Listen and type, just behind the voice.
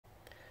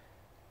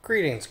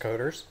Greetings,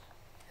 coders.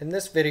 In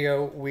this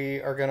video, we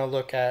are going to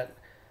look at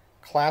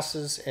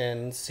classes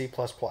in C++.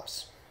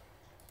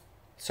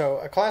 So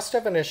a class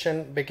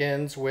definition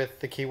begins with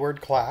the keyword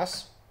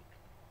class,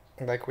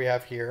 like we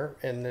have here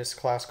in this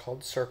class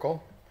called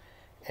Circle.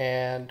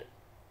 And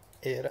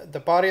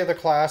the body of the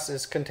class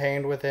is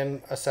contained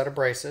within a set of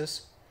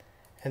braces,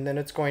 and then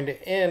it's going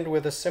to end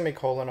with a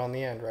semicolon on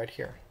the end right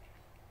here.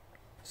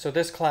 So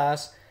this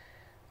class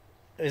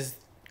is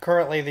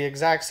currently the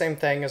exact same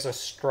thing as a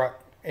struct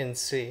in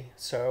C.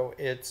 So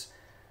it's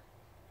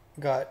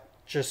got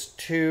just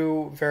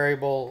two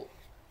variable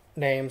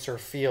names or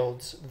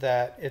fields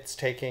that it's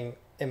taking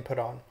input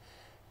on.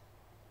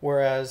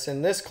 Whereas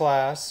in this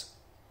class,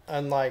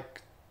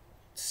 unlike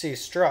C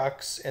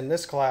structs, in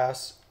this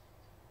class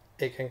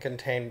it can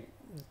contain,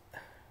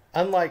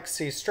 unlike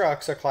C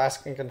structs, a class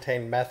can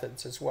contain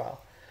methods as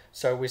well.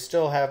 So we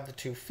still have the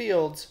two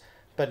fields,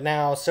 but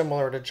now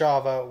similar to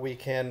Java, we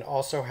can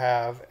also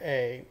have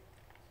a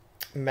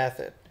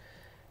method.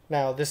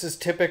 Now this is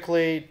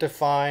typically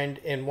defined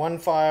in one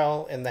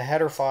file. In the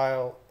header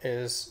file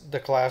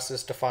the class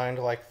is defined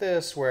like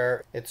this,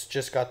 where it's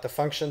just got the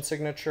function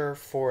signature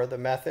for the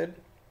method.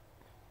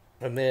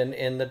 And then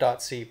in the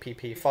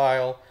 .cpp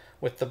file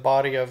with the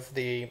body of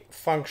the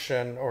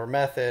function or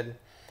method,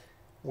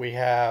 we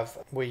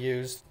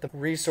use the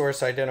resource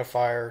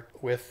identifier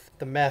with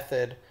the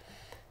method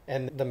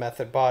and the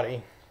method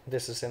body.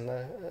 This is in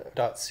the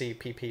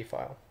 .cpp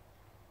file.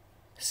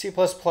 C++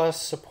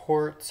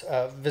 supports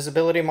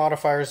visibility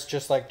modifiers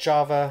just like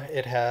Java.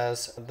 It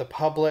has the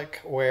public,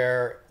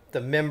 where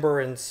the member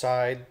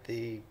inside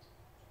the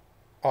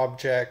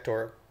object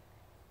or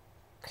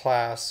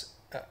class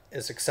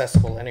is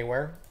accessible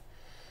anywhere,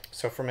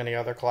 so from any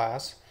other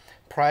class.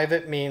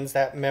 Private means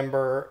that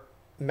member,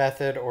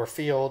 method, or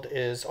field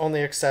is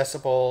only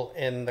accessible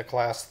in the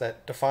class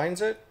that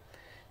defines it.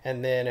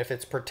 And then if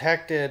it's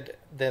protected,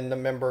 then the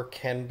member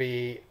can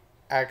be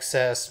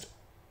accessed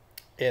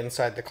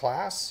inside the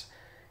class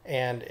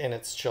and in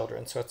its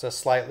children. So it's a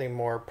slightly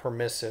more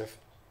permissive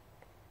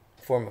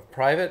form of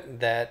private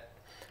that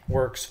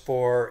works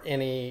for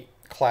any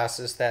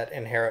classes that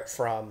inherit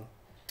from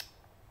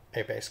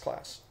a base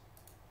class.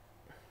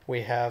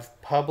 We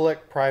have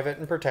public, private,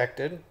 and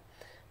protected.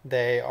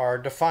 They are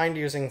defined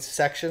using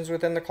sections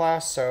within the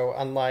class. So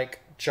unlike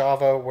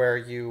Java, where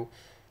you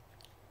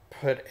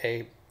put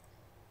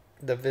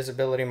the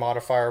visibility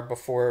modifier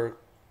before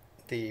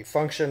the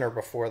function or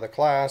before the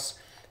class,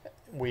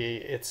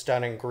 it's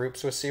done in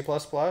groups with C++,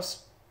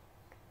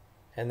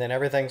 and then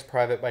everything's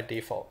private by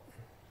default.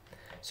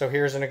 So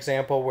here's an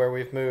example where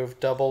we've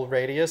moved double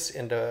radius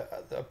into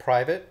a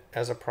private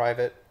as a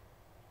private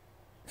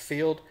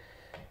field,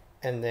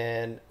 and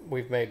then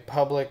we've made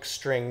public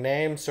string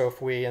name. So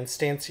if we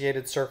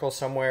instantiated Circle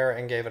somewhere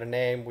and gave it a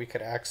name, we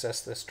could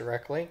access this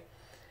directly.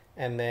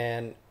 And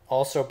then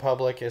also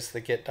public is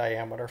the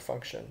getDiameter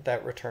function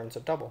that returns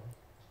a double.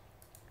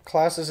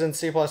 Classes in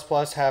C++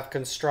 have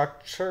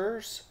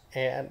constructors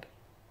and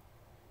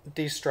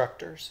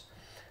destructors.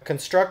 A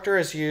constructor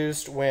is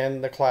used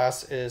when the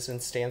class is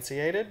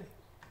instantiated.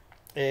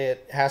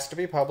 It has to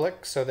be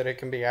public so that it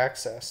can be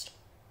accessed.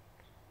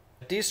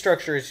 A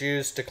destructor is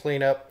used to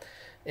clean up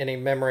any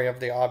memory of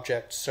the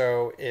object.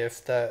 So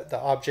if the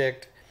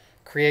object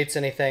creates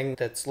anything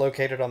that's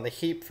located on the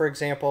heap, for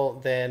example,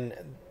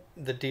 then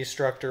the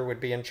destructor would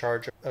be in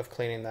charge of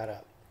cleaning that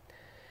up.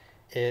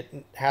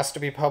 It has to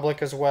be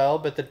public as well,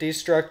 but the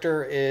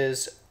destructor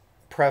is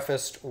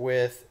prefaced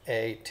with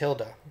a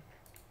tilde.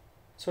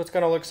 So it's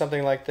going to look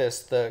something like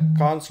this. The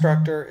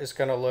constructor is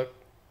going to look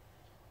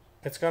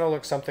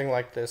something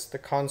like this. The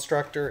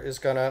constructor is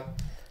going to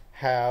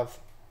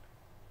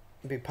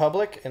be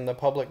public in the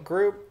public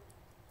group.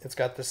 It's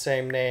got the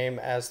same name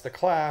as the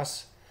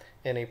class,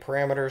 any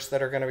parameters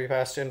that are going to be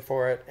passed in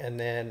for it, and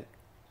then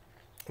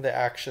the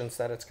actions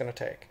that it's going to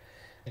take.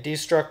 The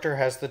destructor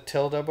has the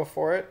tilde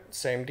before it,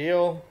 same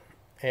deal,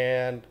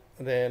 and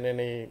then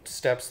any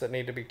steps that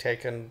need to be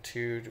taken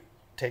to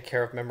take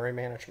care of memory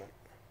management.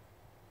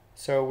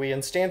 So we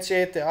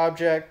instantiate the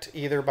object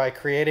either by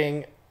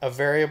creating a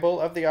variable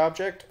of the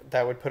object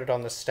that would put it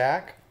on the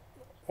stack,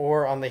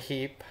 or on the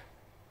heap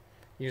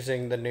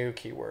using the new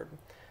keyword.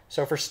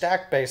 So for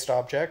stack-based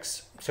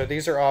objects, so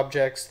these are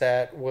objects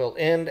that will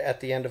end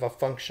at the end of a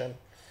function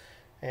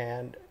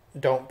and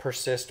don't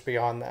persist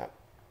beyond that.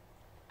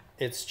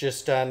 It's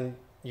just done,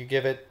 you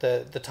give it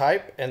the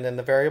type and then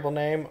the variable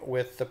name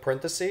with the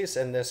parentheses,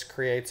 and this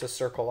creates a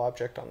circle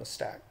object on the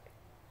stack.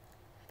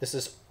 This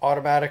is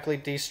automatically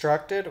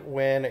destructed.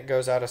 When it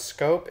goes out of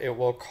scope, it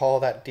will call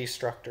that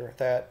destructor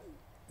that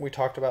we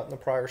talked about in the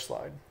prior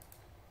slide.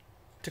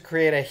 To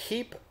create a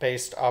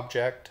heap-based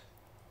object,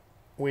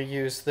 we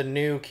use the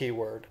new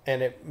keyword,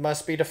 and it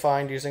must be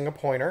defined using a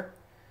pointer.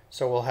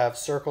 So we'll have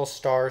circle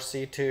star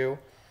C2.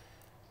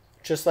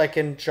 Just like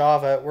in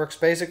Java, it works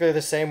basically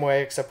the same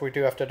way, except we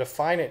do have to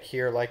define it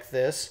here like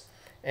this,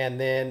 and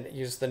then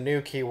use the new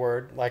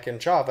keyword like in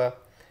Java.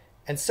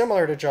 And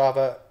similar to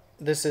Java,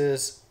 this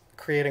is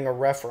creating a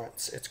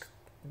reference. It's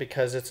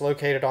because it's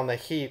located on the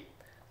heap,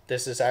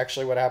 this is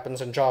actually what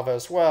happens in Java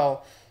as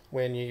well.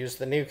 When you use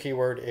the new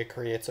keyword, it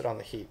creates it on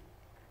the heap.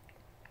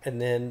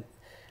 And then,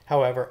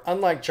 however,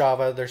 unlike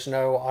Java, there's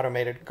no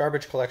automated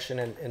garbage collection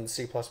in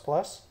C++.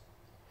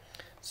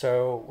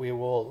 So we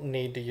will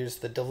need to use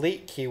the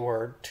delete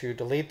keyword to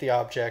delete the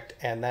object,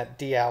 and that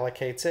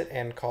deallocates it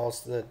and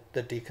calls the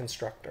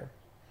deconstructor.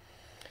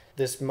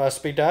 This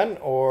must be done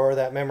or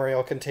that memory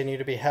will continue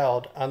to be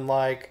held,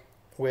 unlike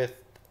with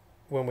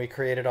when we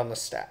created on the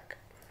stack.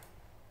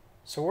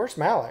 So where's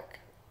malloc?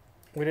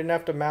 We didn't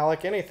have to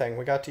malloc anything.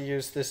 We got to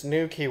use this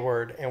new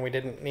keyword, and we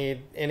didn't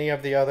need any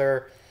of the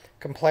other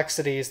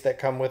complexities that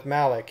come with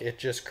malloc. It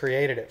just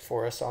created it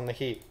for us on the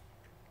heap.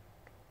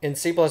 In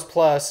C++,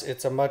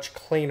 it's a much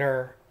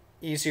cleaner,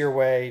 easier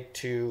way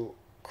to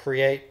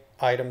create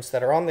items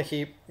that are on the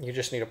heap. You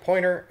just need a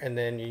pointer, and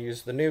then you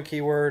use the new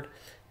keyword,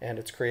 and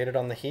it's created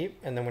on the heap,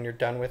 and then when you're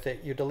done with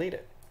it, you delete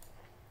it.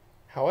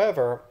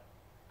 However,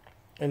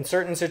 in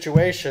certain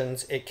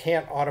situations, it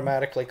can't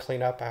automatically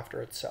clean up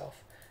after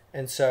itself.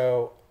 And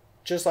so,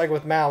 just like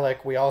with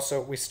malloc,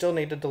 we still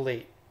need to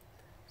delete.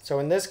 So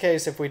in this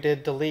case, if we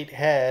did delete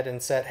head and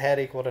set head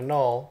equal to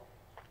null,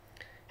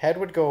 head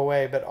would go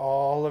away, but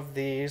all of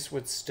these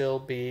would still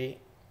be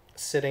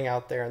sitting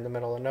out there in the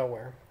middle of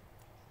nowhere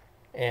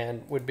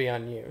and would be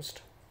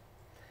unused.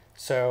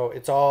 So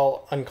it's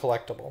all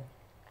uncollectible.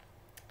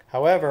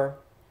 However,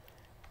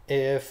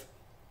 if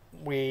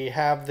we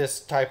have this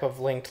type of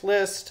linked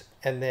list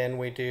and then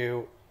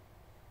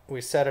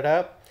we set it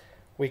up,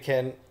 we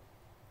can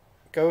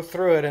go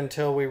through it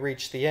until we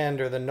reach the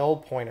end or the null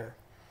pointer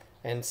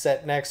and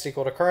set next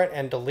equal to current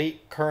and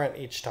delete current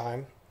each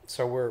time.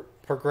 So we're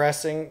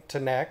progressing to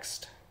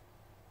next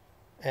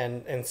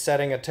and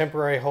setting a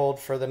temporary hold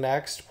for the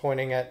next,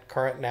 pointing at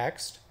current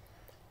next,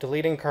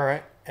 deleting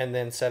current, and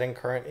then setting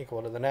current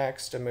equal to the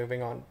next and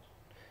moving on.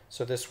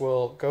 So this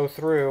will go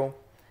through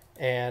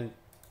and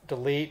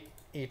delete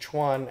each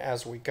one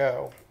as we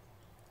go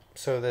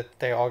so that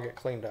they all get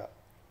cleaned up.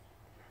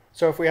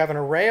 So if we have an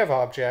array of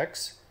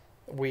objects,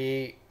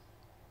 we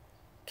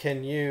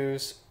can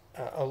use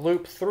a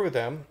loop through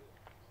them,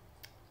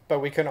 but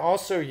we can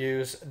also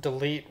use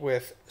delete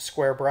with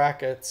square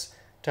brackets,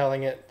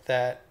 telling it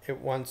that you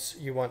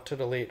want to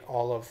delete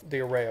all of the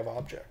array of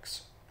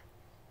objects.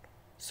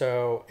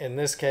 So in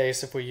this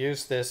case, if we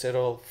use this,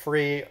 it'll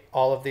free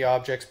all of the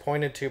objects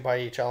pointed to by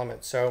each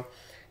element. So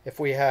if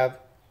we have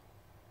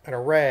an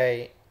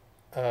array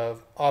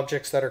of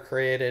objects that are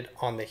created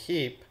on the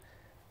heap,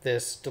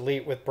 this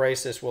delete with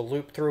braces will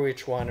loop through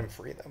each one and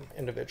free them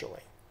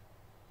individually.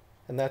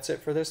 And that's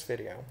it for this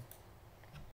video.